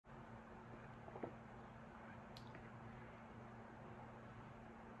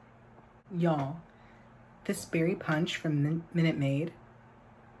Y'all, this berry punch from Minute Maid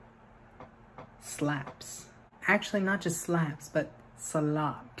slaps. Actually, not just slaps, but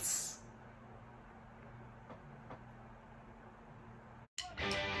slaps.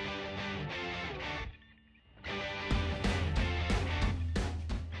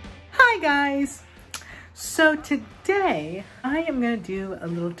 Hi guys! So today I am gonna do a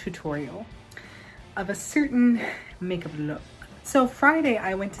little tutorial of a certain makeup look. So Friday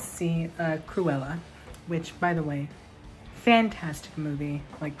I went to see Cruella, which, by the way, fantastic movie,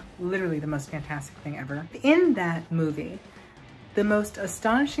 like literally the most fantastic thing ever. In that movie, the most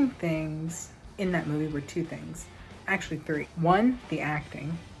astonishing things in that movie were two things, actually three. One, the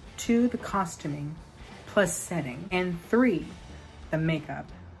acting, two, the costuming plus setting, and three, the makeup.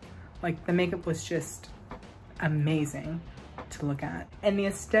 Like the makeup was just amazing to look at. And the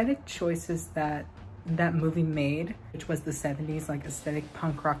aesthetic choices that that movie made, which was the 70s, like aesthetic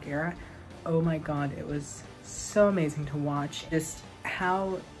punk rock era, oh my god, it was so amazing to watch. Just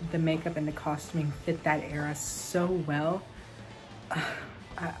how the makeup and the costuming fit that era so well.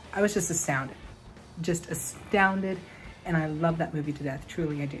 I was just astounded, and I love that movie to death,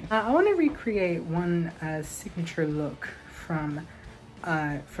 truly I do. I want to recreate one signature look from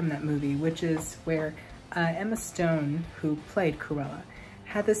that movie, which is where Emma Stone, who played Cruella,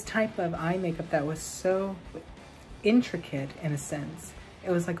 had this type of eye makeup that was so intricate in a sense. It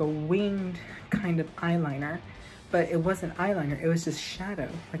was like a winged kind of eyeliner, but it wasn't eyeliner, it was just shadow,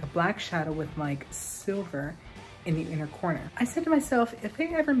 like a black shadow with like silver in the inner corner. I said to myself, if they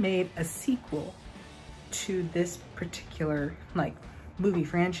ever made a sequel to this particular like movie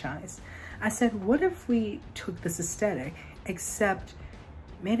franchise, I said, what if we took this aesthetic, except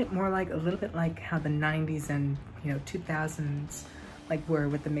made it more like a little bit like how the 90s and 2000s like were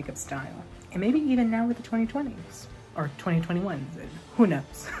with the makeup style, and maybe even now with the 2020s or 2021s, who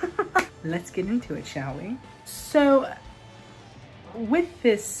knows. Let's get into it, shall we? So with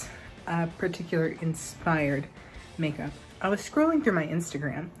this particular inspired makeup, I was scrolling through my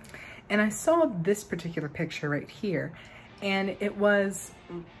Instagram and I saw this particular picture right here, and it was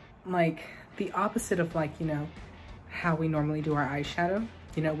like the opposite of like, how we normally do our eyeshadow,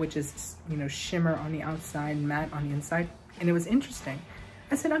 which is, shimmer on the outside, matte on the inside. And it was interesting.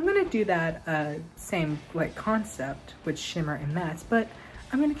 I said, I'm gonna do that same like concept with shimmer and mattes, but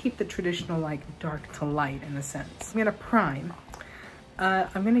I'm gonna keep the traditional like dark to light in a sense. I'm gonna prime.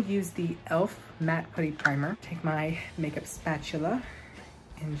 I'm gonna use the E.L.F. matte putty primer. Take my makeup spatula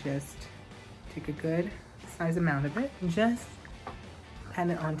and just take a good size amount of it and just pat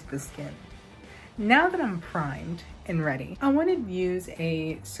it onto the skin. Now that I'm primed and ready, I want to use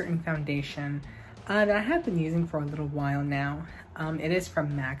a certain foundation that I have been using for a little while now. It is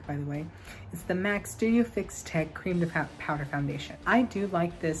from MAC, by the way. It's the MAC Studio Fix Tech Cream to Powder Foundation. I do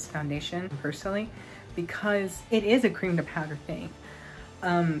like this foundation personally because it is a cream to powder thing.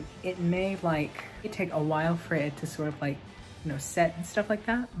 It may take a while for it to sort of like, set and stuff like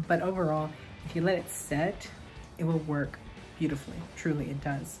that. But overall, if you let it set, it will work beautifully. Truly, it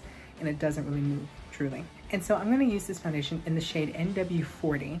does. And it doesn't really move, truly. And so I'm gonna use this foundation in the shade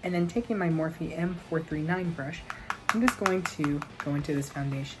NW40, and then taking my Morphe M439 brush, I'm just going to go into this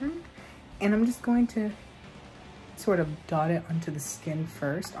foundation, and I'm just going to sort of dot it onto the skin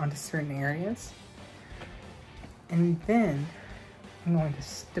first, onto certain areas, and then I'm going to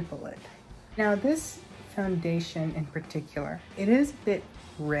stipple it. Now this foundation in particular, it is a bit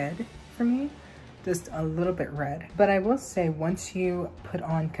red for me, just a little bit red. But I will say, once you put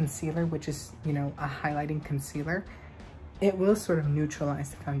on concealer, which is, a highlighting concealer, it will sort of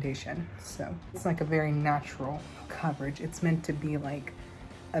neutralize the foundation. So it's like a very natural coverage. It's meant to be like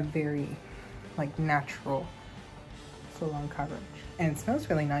a very like natural full-on coverage. And it smells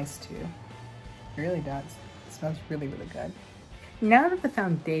really nice too. It really does. It smells really, really good. Now that the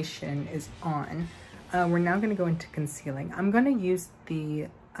foundation is on, we're now gonna go into concealing. I'm gonna use the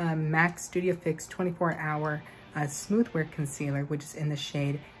MAC Studio Fix 24-Hour Smooth Wear Concealer, which is in the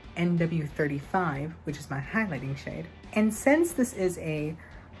shade NW35, which is my highlighting shade. And since this is a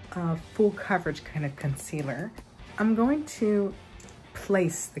full coverage kind of concealer, I'm going to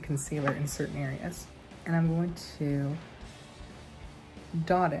place the concealer in certain areas. And I'm going to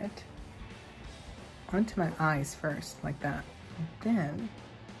dot it onto my eyes first, like that. Then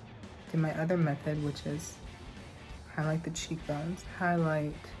do my other method, which is highlight the cheekbones,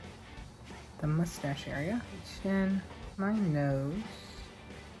 highlight the mustache area, chin, my nose,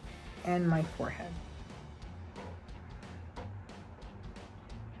 and my forehead.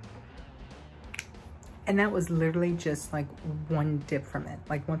 And that was literally just like one dip from it.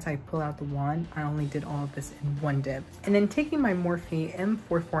 Like once I pull out the wand, I only did all of this in one dip. And then taking my Morphe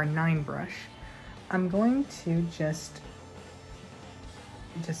M449 brush, I'm going to just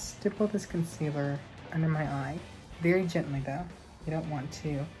stipple this concealer under my eye. Very gently though. You don't want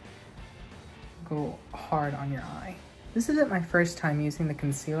to go hard on your eye. This isn't my first time using the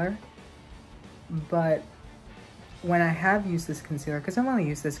concealer, but when I have used this concealer, because I've only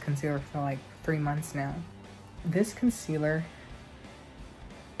used this concealer for like 3 months now, this concealer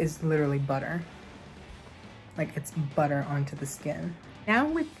is literally butter. Like it's butter onto the skin. Now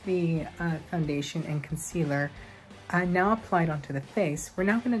with the foundation and concealer now applied onto the face, we're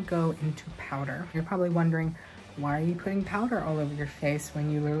now gonna go into powder. You're probably wondering, why are you putting powder all over your face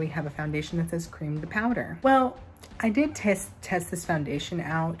when you literally have a foundation that says cream to powder? Well, I did test this foundation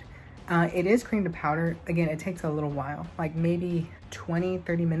out. It is cream to powder. Again, it takes a little while, like maybe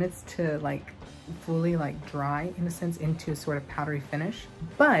 20-30 minutes to like fully like dry in a sense into a sort of powdery finish.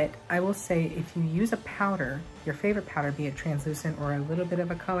 But I will say, if you use a powder, your favorite powder, be it translucent or a little bit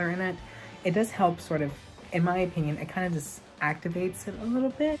of a color in it, it does help sort of, in my opinion, it kind of just activates it a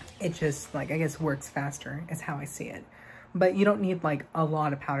little bit. It just like, I guess, works faster is how I see it. But you don't need like a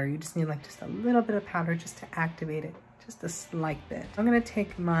lot of powder. You just need like just a little bit of powder just to activate it, just a slight bit. I'm gonna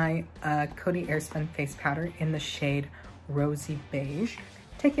take my Coty Airspun face powder in the shade Rosy Beige.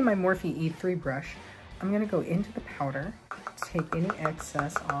 Taking my Morphe E3 brush, I'm gonna go into the powder, take any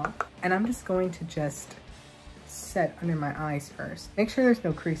excess off, and I'm just going to just set under my eyes first. Make sure there's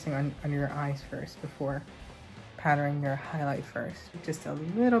no creasing under your eyes first before powdering your highlight first. Just a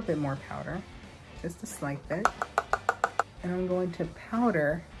little bit more powder, just a slight bit. And I'm going to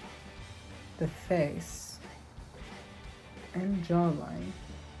powder the face and jawline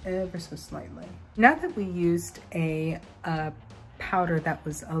ever so slightly. Now that we used a powder that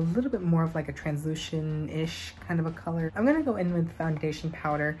was a little bit more of like a translucent-ish kind of a color, I'm gonna go in with foundation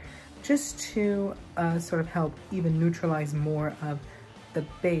powder just to sort of help even neutralize more of the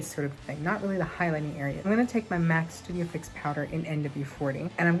base sort of thing, not really the highlighting area. I'm gonna take my MAC Studio Fix powder in NW40,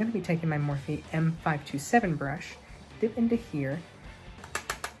 and I'm gonna be taking my Morphe M527 brush, dip into here,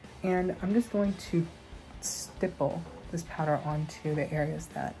 and I'm just going to stipple this powder onto the areas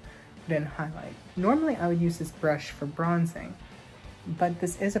that I didn't highlight. Normally I would use this brush for bronzing, but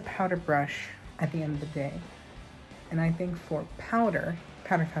this is a powder brush at the end of the day. And I think for powder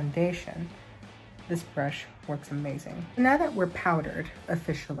foundation, this brush works amazing. Now that we're powdered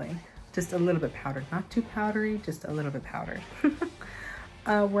officially, just a little bit powdered, not too powdery, just a little bit powdered.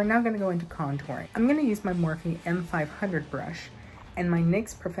 We're now gonna go into contouring. I'm gonna use my Morphe M500 brush and my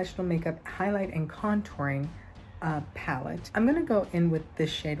NYX Professional Makeup Highlight and Contouring palette. I'm gonna go in with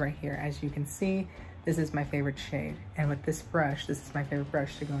this shade right here. As you can see, this is my favorite shade. And with this brush, this is my favorite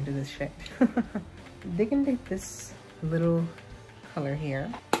brush to go into this shade. Dig into this little color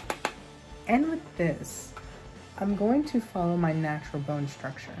here. And with this, I'm going to follow my natural bone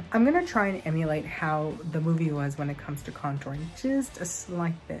structure. I'm gonna try and emulate how the movie was when it comes to contouring, just a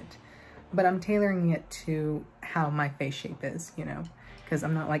slight bit. But I'm tailoring it to how my face shape is, you know, because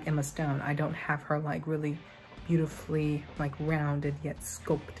I'm not like Emma Stone. I don't have her like really beautifully like rounded yet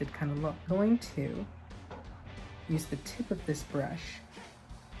sculpted kind of look. I'm going to use the tip of this brush.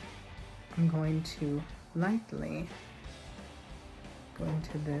 I'm going to lightly go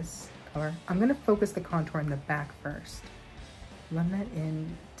into this color. I'm going to focus the contour in the back first. Run that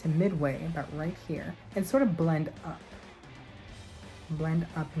in to midway, about right here, and sort of blend up. Blend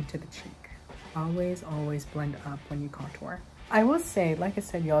up into the cheek. Always, always blend up when you contour. I will say, like I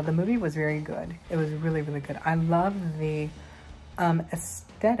said, y'all, the movie was very good. It was really, really good. I love the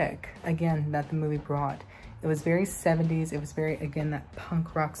aesthetic, again, that the movie brought. It was very 70s. It was very, again, that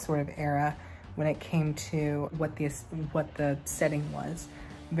punk rock sort of era when it came to what the setting was.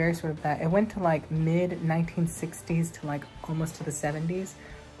 Very sort of that. It went to like mid 1960s to like almost to the 70s.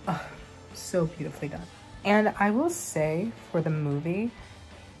 Oh, so beautifully done. And I will say for the movie,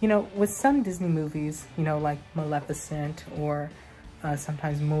 you know, with some Disney movies, you know, like Maleficent or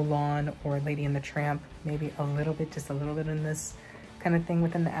sometimes Mulan or Lady and the Tramp, maybe a little bit, just a little bit in this kind of thing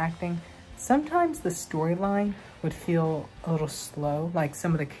within the acting. Sometimes the storyline would feel a little slow, like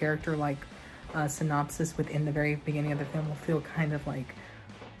some of the character like synopsis within the very beginning of the film will feel kind of like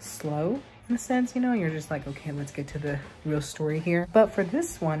slow in a sense, you know, you're just like, okay, let's get to the real story here. But for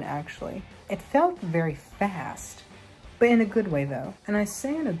this one, actually, it felt very fast, but in a good way though. And I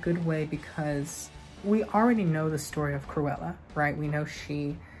say in a good way because we already know the story of Cruella, right? We know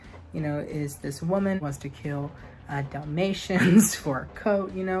she, you know, is this woman who wants to kill Dalmatians for a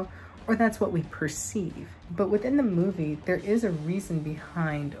coat, you know, or that's what we perceive. But within the movie, there is a reason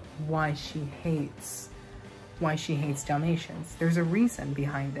behind why she hates why she hates Dalmatians. There's a reason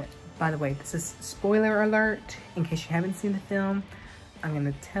behind it. By the way, this is spoiler alert. In case you haven't seen the film, I'm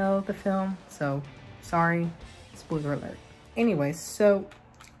gonna tell the film, so sorry, spoiler alert. Anyway, so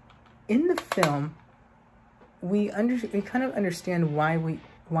in the film, we kind of understand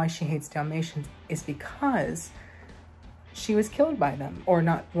why she hates Dalmatians is because she was killed by them, or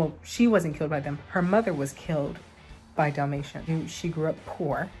not. Well, she wasn't killed by them. Her mother was killed by Dalmatians. She grew up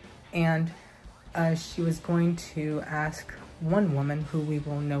poor, and she was going to ask one woman, who we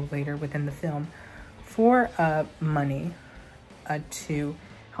will know later within the film, for money to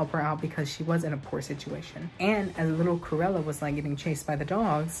help her out because she was in a poor situation. And as little Cruella was like getting chased by the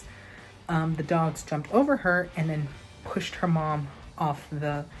dogs jumped over her and then pushed her mom off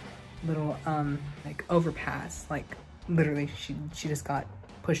the little like overpass. Like literally she just got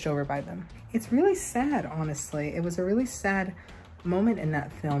pushed over by them. It's really sad, honestly. It was a really sad moment in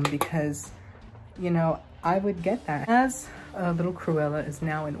that film because, you know, I would get that. As little Cruella is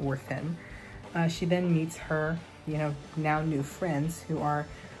now an orphan, she then meets her, you know, now new friends who are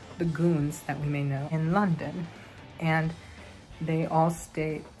the goons that we may know in London. And they all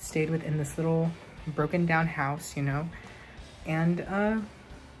stayed within this little broken down house, you know, and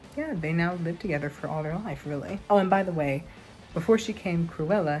yeah, they now live together for all their life, really. Oh, and by the way, before she came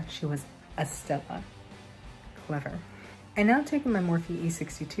Cruella, she was Estella. Clever. And now taking my Morphe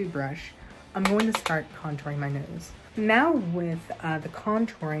E62 brush, I'm going to start contouring my nose. Now with the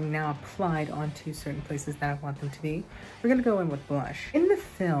contouring now applied onto certain places that I want them to be, we're gonna go in with blush. In the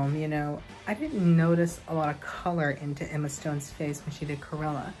film, you know, I didn't notice a lot of color into Emma Stone's face when she did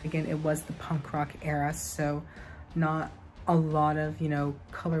Cruella. Again, it was the punk rock era, so not a lot of, you know,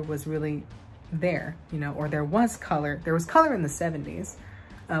 color was really there, you know, or there was color in the 70s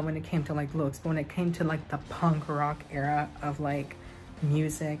when it came to like looks, but when it came to like the punk rock era of like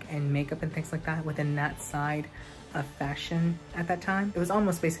music and makeup and things like that, within that side of fashion at that time, it was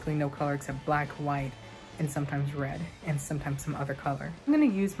almost basically no color except black, white, and sometimes red, and sometimes some other color. I'm gonna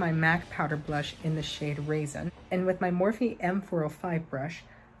use my MAC powder blush in the shade Raisin, and with my Morphe M405 brush,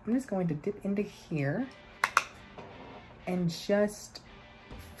 I'm just going to dip into here and just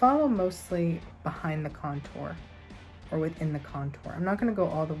follow mostly behind the contour or within the contour. I'm not gonna go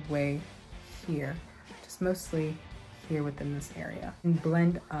all the way here, just mostly here within this area, and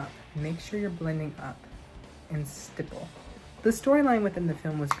blend up. Make sure you're blending up and stipple. The storyline within the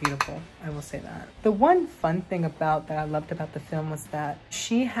film was beautiful, I will say that. The one fun thing that I loved about the film was that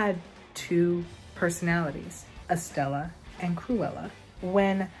she had two personalities, Estella and Cruella.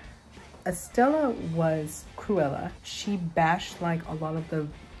 When Estella was Cruella, she bashed like a lot of the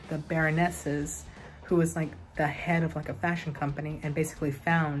baronesses who was like the head of like a fashion company and basically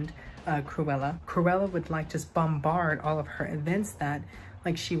found Cruella. Cruella would like just bombard all of her events that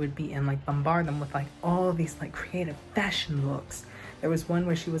like she would be in, like bombard them with like all of these like creative fashion looks. There was one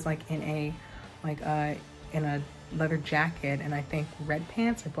where she was like in a leather jacket and I think red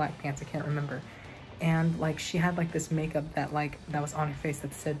pants or black pants, I can't remember. And like she had like this makeup that was on her face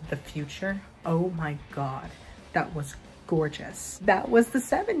that said the future. Oh my God, that was gorgeous. That was the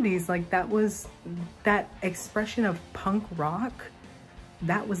 70s. Like that was that expression of punk rock.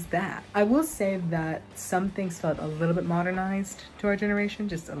 That was that. I will say that some things felt a little bit modernized to our generation,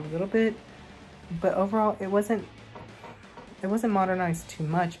 just a little bit, but overall it wasn't modernized too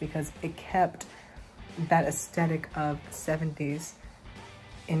much because it kept that aesthetic of the 70s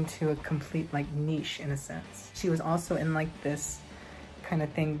into a complete like niche in a sense. She was also in like this kind of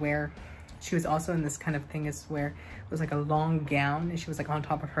thing where it was like a long gown and she was like on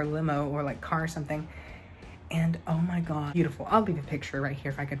top of her limo or like car or something. And oh my God, beautiful. I'll leave a picture right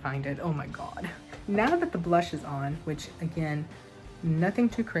here if I can find it. Oh my God. Now that the blush is on, which again, nothing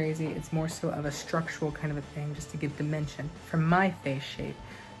too crazy. It's more so of a structural kind of a thing just to give dimension for my face shape.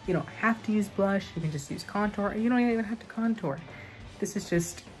 You don't have to use blush. You can just use contour. You don't even have to contour. This is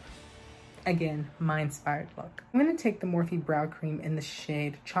just, again, my inspired look. I'm gonna take the Morphe Brow Cream in the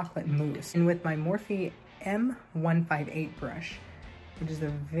shade Chocolate Mousse. And with my Morphe M158 brush, which is a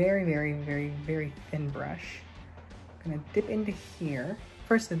very, very, very, very thin brush, I'm gonna dip into here.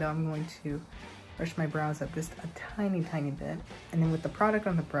 Firstly though, I'm going to brush my brows up just a tiny, tiny bit. And then with the product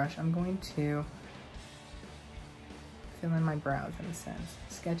on the brush, I'm going to fill in my brows in a sense.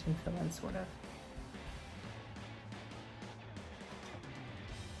 Sketch and fill in, sort of.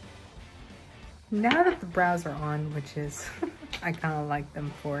 Now that the brows are on, which is, I kind of like them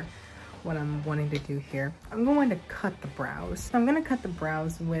for what I'm wanting to do here, I'm going to cut the brows. So I'm going to cut the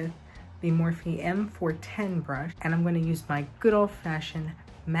brows with the Morphe M410 brush, and I'm going to use my good old-fashioned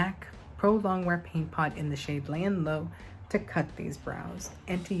MAC Pro Longwear Paint Pot in the shade Land Low to cut these brows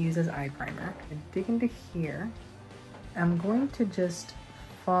and to use as eye primer. I dig into here. I'm going to just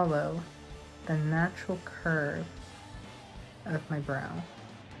follow the natural curve of my brow.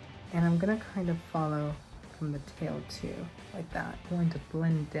 And I'm gonna kind of follow from the tail too, like that. I'm going to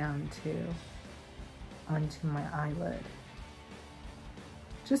blend down too onto my eyelid.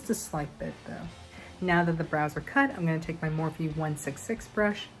 Just a slight bit though. Now that the brows are cut, I'm gonna take my Morphe 166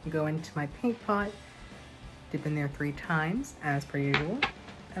 brush, go into my paint pot, dip in there 3 times, as per usual.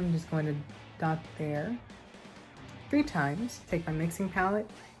 I'm just going to dot there 3 times, take my mixing palette,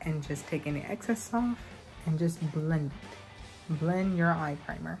 and just take any excess off, and just blend it. Blend your eye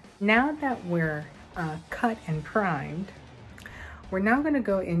primer. Now that we're cut and primed, we're now gonna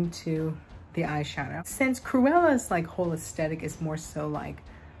go into the eyeshadow. Since Cruella's like whole aesthetic is more so like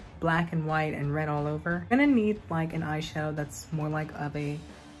black and white and red all over, I'm gonna need like an eyeshadow that's more like of a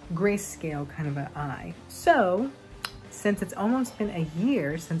grayscale kind of an eye. So since it's almost been a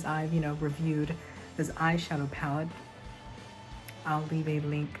year since I've, reviewed this eyeshadow palette, I'll leave a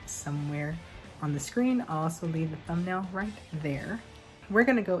link somewhere on the screen. I'll also leave the thumbnail right there. We're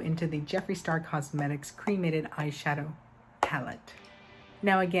gonna go into the Jeffree Star Cosmetics Cremated Eyeshadow Palette.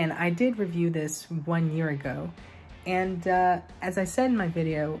 Now again, I did review this 1 year ago, and as I said in my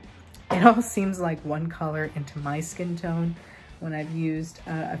video, it all seems like one color into my skin tone when I've used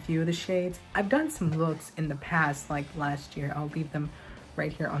a few of the shades. I've done some looks in the past, like last year. I'll leave them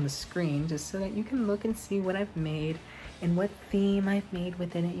right here on the screen just so that you can look and see what I've made and what theme I've made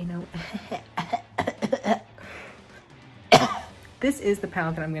within it, This is the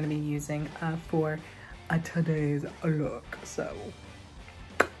palette that I'm gonna be using for today's look. So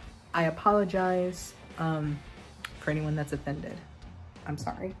I apologize for anyone that's offended. I'm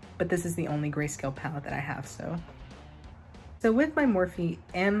sorry, but this is the only grayscale palette that I have, so with my Morphe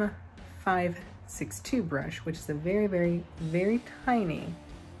M562 brush, which is a very, very, very tiny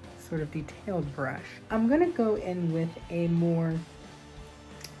sort of detailed brush, I'm gonna go in with a more,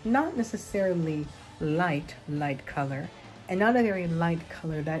 not necessarily light color, and not a very light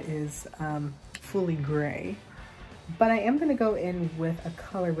color that is fully gray, but I am gonna go in with a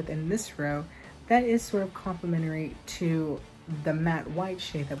color within this row that is sort of complementary to the matte white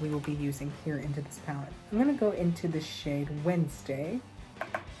shade that we will be using here into this palette. I'm gonna go into the shade Wednesday,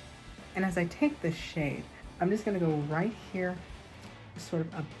 and as I take this shade, I'm just gonna go right here, sort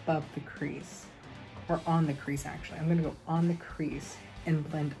of above the crease, or on the crease actually. I'm gonna go on the crease and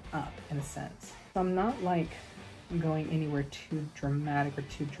blend up in a sense. So I'm not like going anywhere too dramatic or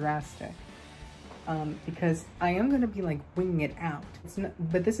too drastic, because I am gonna be like winging it out. It's not,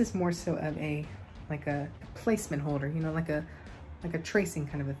 but this is more so of a placement holder, like a tracing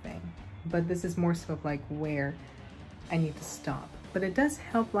kind of a thing. But this is more so of like where I need to stop. But it does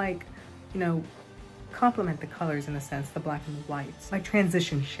help like, complement the colors in a sense, the black and the whites. My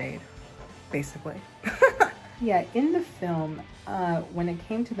transition shade, basically. Yeah, in the film, when it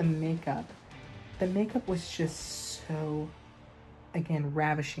came to the makeup was just so, again,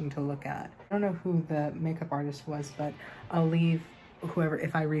 ravishing to look at. I don't know who the makeup artist was, but I'll leave whoever,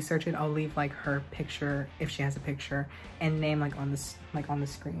 if I research it, I'll leave like her picture, if she has a picture, and name like on the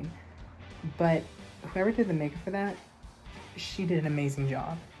screen. But whoever did the makeup for that, she did an amazing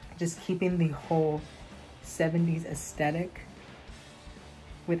job. Just keeping the whole 70s aesthetic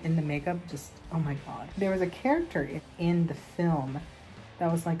within the makeup, just, oh my God. There was a character in the film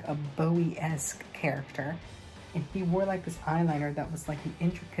that was like a Bowie-esque character, and he wore like this eyeliner that was like an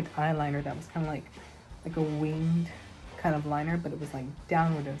intricate eyeliner that was kind of like a winged kind of liner, but it was like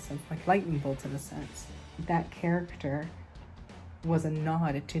downward in a sense, like lightning bolts in a sense. That character was a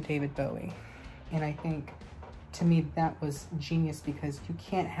nod to David Bowie, and I think to me that was genius, because you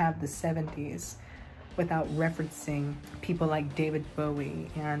can't have the 70s without referencing people like David Bowie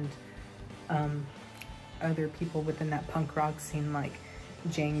and other people within that punk rock scene like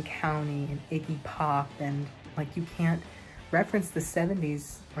Jane County and Iggy Pop, and like you can't reference the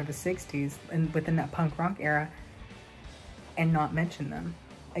 70s or the 60s and within that punk rock era and not mention them.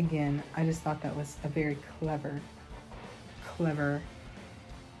 Again, I just thought that was a very clever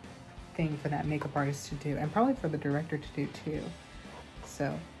thing for that makeup artist to do, and probably for the director to do too.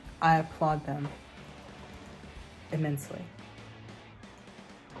 So I applaud them immensely.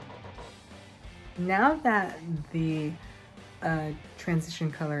 Now that the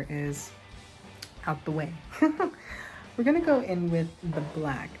transition color is out the way, we're gonna go in with the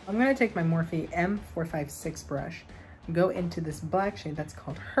black. I'm gonna take my Morphe M456 brush, go into this black shade that's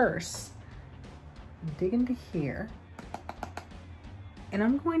called Hearse, dig into here, and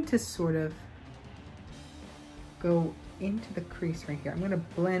I'm going to sort of go into the crease right here. I'm gonna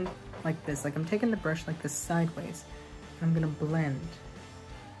blend like this, like I'm taking the brush like this sideways, I'm gonna blend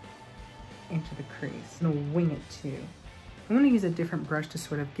into the crease. I'm gonna wing it too. I'm gonna use a different brush to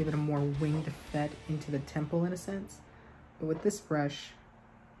sort of give it a more winged effect into the temple in a sense. But with this brush,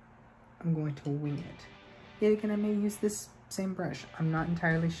 I'm going to wing it. Yeah, again, I may use this same brush. I'm not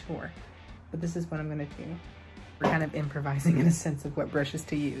entirely sure, but this is what I'm gonna do. We're kind of improvising in a sense of what brushes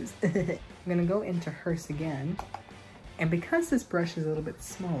to use. I'm gonna go into Hearse again. And because this brush is a little bit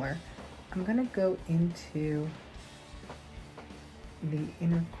smaller, I'm gonna go into the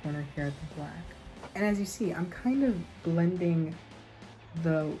inner corner here at the black. And as you see, I'm kind of blending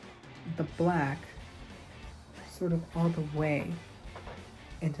the black sort of all the way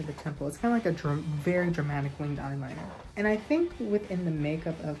into the temple. It's kind of like a very dramatic winged eyeliner. And I think within the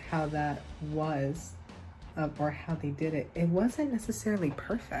makeup of how that was, or how they did it, it wasn't necessarily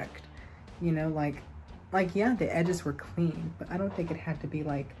perfect. You know, like yeah, the edges were clean, but I don't think it had to be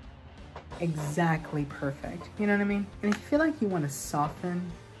like exactly perfect. You know what I mean? And if you feel like you want to soften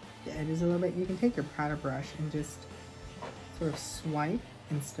the edges a little bit, you can take your powder brush and just sort of swipe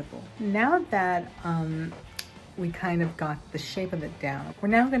and stipple. Now that we kind of got the shape of it down, we're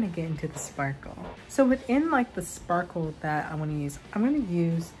now going to get into the sparkle. So within like the sparkle that I want to use, I'm going to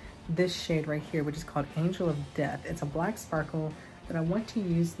use this shade right here, which is called Angel of Death. It's a black sparkle that I want to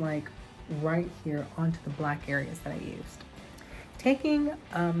use like right here onto the black areas that I used. Taking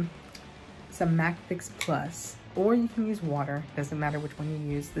some MAC Fix Plus, or you can use water, doesn't matter which one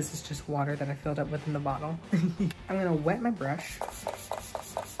you use. This is just water that I filled up with in the bottle. I'm gonna wet my brush.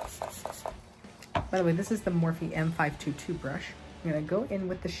 By the way, this is the Morphe M522 brush. I'm gonna go in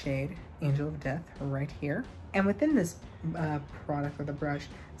with the shade Angel of Death right here. And within this product or the brush,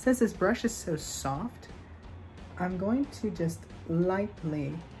 since this brush is so soft, I'm going to just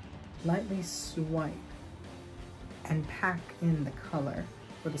lightly swipe and pack in the color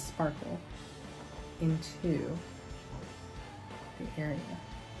or the sparkle into the area.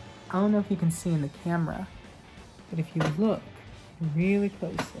 I don't know if you can see in the camera, but if you look really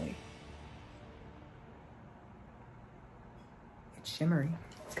closely, it's shimmery.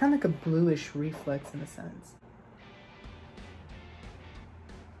 It's kind of like a bluish reflex in a sense.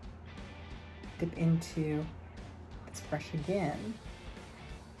 Dip into this brush again.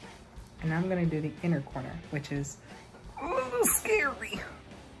 And now I'm gonna do the inner corner, which is a little scary.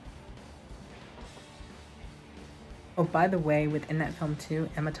 Oh, by the way, within that film too,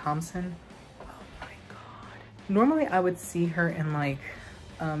 Emma Thompson, oh my God. Normally I would see her in like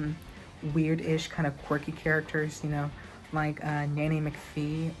weird-ish kind of quirky characters, you know, like Nanny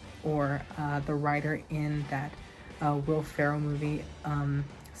McPhee, or the writer in that Will Ferrell movie,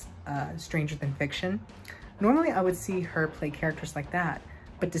 Stranger Than Fiction. Normally I would see her play characters like that,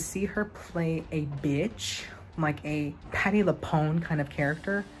 but to see her play a bitch, like a Patti LuPone kind of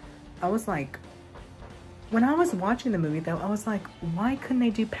character, I was like, when I was watching the movie though, I was like, why couldn't they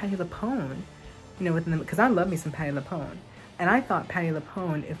do Patti LuPone? You know, within the, because I love me some Patti LuPone. And I thought Patti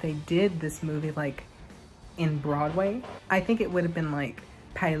LuPone, if they did this movie like in Broadway, I think it would have been like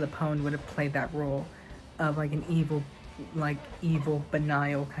Patti LuPone would have played that role of like an evil,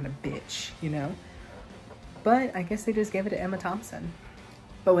 banal kind of bitch, you know? But I guess they just gave it to Emma Thompson.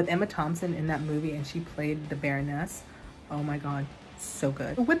 But with Emma Thompson in that movie and she played the Baroness, oh my God, so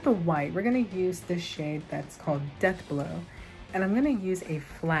good. With the white, we're gonna use this shade that's called Death Blow. And I'm gonna use a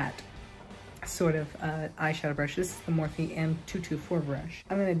flat sort of eyeshadow brush. This is the Morphe M224 brush.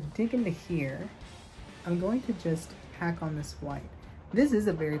 I'm gonna dig into here. I'm going to just pack on this white. This is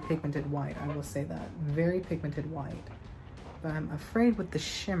a very pigmented white, I will say that. Very pigmented white. But I'm afraid with the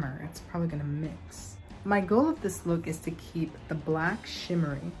shimmer, it's probably gonna mix. My goal of this look is to keep the black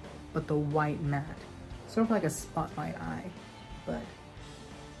shimmery, but the white matte. Sort of like a spotlight eye, but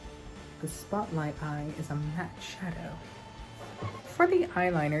the spotlight eye is a matte shadow. For the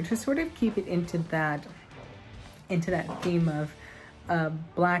eyeliner, to sort of keep it into that theme of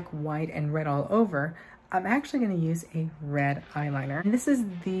black, white, and red all over, I'm actually gonna use a red eyeliner. And this is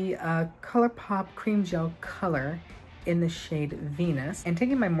the ColourPop Cream Gel Color in the shade Venus. And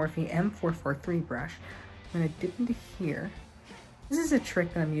taking my Morphe M443 brush, I'm gonna dip into here. This is a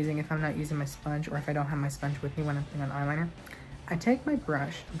trick that I'm using if I'm not using my sponge, or if I don't have my sponge with me when I'm putting on eyeliner. I take my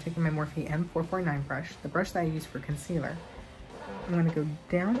brush, I'm taking my Morphe M449 brush, the brush that I use for concealer. I'm gonna go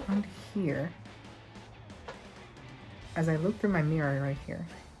down onto here as I look through my mirror right here.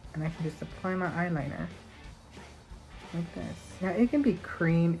 And I can just apply my eyeliner like this. Now it can be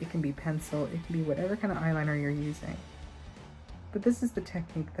cream, it can be pencil, it can be whatever kind of eyeliner you're using. But this is the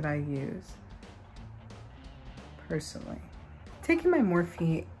technique that I use personally. Taking my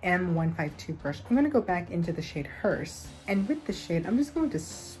Morphe M152 brush, I'm gonna go back into the shade Hearse. And with the shade, I'm just going to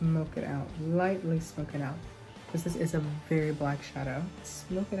smoke it out, lightly smoke it out. because this is a very black shadow.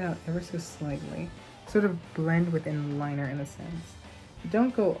 Smoke it out ever so slightly. Sort of blend within the liner in a sense.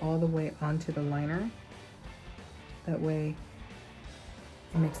 Don't go all the way onto the liner. That way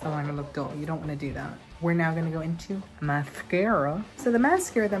it makes the liner look dull. You don't want to do that. We're now going to go into mascara. So the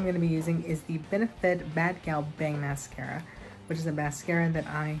mascara that I'm going to be using is the Benefit Bad Gal Bang Mascara, which is a mascara that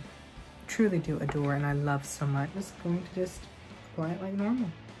I truly do adore and I love so much. I'm just going to just apply it like normal.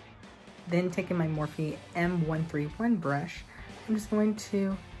 Then taking my Morphe M131 brush, I'm just going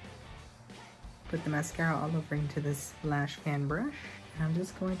to put the mascara all over into this lash fan brush. And I'm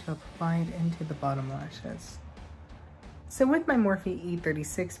just going to apply it into the bottom lashes. So with my Morphe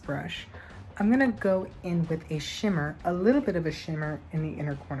E36 brush, I'm gonna go in with a shimmer, a little bit of a shimmer in the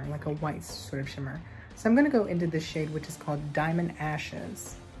inner corner, like a white sort of shimmer. So I'm gonna go into this shade, which is called Diamond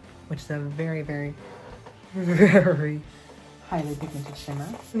Ashes, which is a very, very, very highly pigmented shimmer.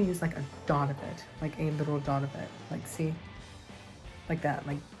 I'm gonna use like a dot of it, like a little dot of it. Like see, like that,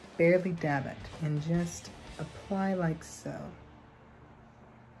 like barely dab it and just apply like so.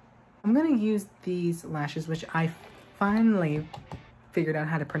 I'm gonna use these lashes, which I finally figured out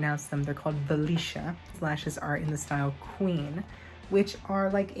how to pronounce them. They're called Valicia. These lashes are in the style Queen, which are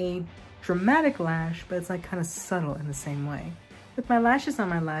like a dramatic lash, but it's like kind of subtle in the same way. With my lashes on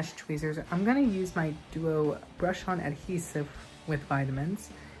my lash tweezers, I'm gonna use my Duo Brush On Adhesive with Vitamins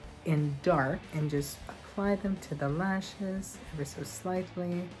in dark and just apply them to the lashes ever so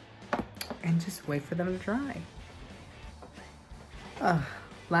slightly and just wait for them to dry.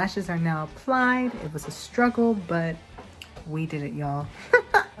 Lashes are now applied. It was a struggle, but we did it, y'all.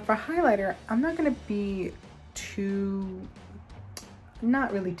 For highlighter, I'm not gonna be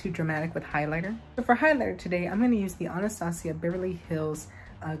not really too dramatic with highlighter. So for highlighter today, I'm gonna use the Anastasia Beverly Hills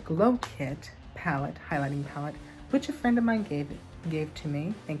Glow Kit palette, highlighting palette, which a friend of mine gave to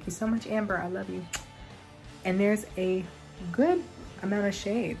me. Thank you so much, Amber, I love you. And there's a good amount of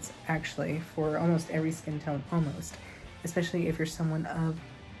shades, actually, for almost every skin tone, almost. Especially if you're someone of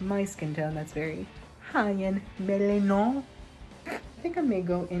my skin tone that's very high in melanin. I think I may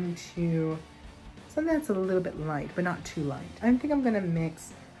go into something that's a little bit light, but not too light. I think I'm gonna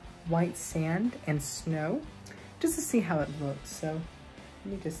mix white sand and snow just to see how it looks. So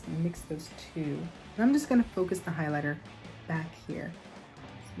let me just mix those two. And I'm just gonna focus the highlighter back here.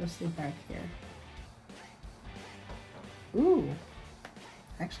 It's mostly back here. Ooh,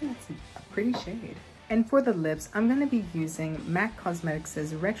 actually that's a pretty shade. And for the lips, I'm gonna be using MAC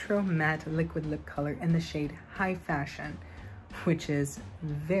Cosmetics' Retro Matte Liquid Lip Color in the shade High Fashion, which is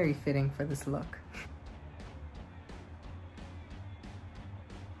very fitting for this look.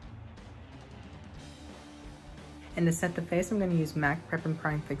 And to set the face, I'm gonna use MAC Prep and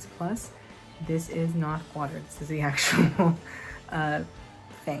Prime Fix Plus. This is not water, this is the actual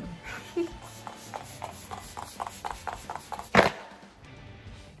thing.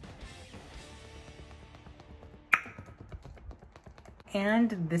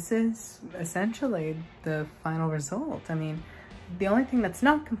 And this is essentially the final result. I mean, the only thing that's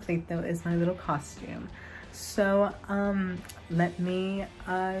not complete though is my little costume. So let me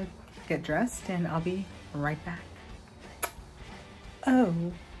get dressed and I'll be right back. Oh,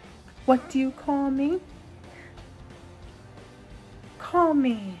 what do you call me? Call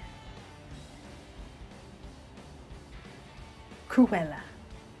me Cruella.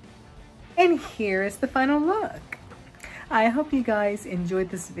 And here is the final look. I hope you guys enjoyed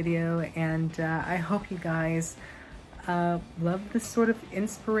this video, and I hope you guys love this sort of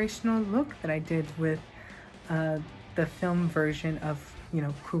inspirational look that I did with the film version of, you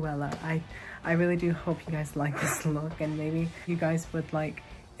know, Cruella. I really do hope you guys like this look, and maybe you guys would like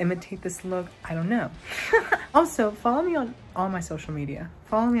imitate this look. I don't know. Also, follow me on all my social media.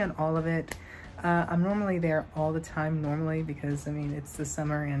 Follow me on all of it. I'm normally there all the time normally because, I mean, it's the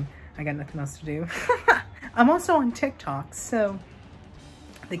summer and I got nothing else to do. I'm also on TikTok, so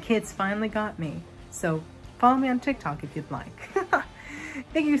the kids finally got me. So follow me on TikTok if you'd like.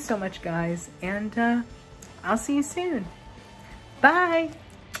 Thank you so much, guys, and I'll see you soon. Bye!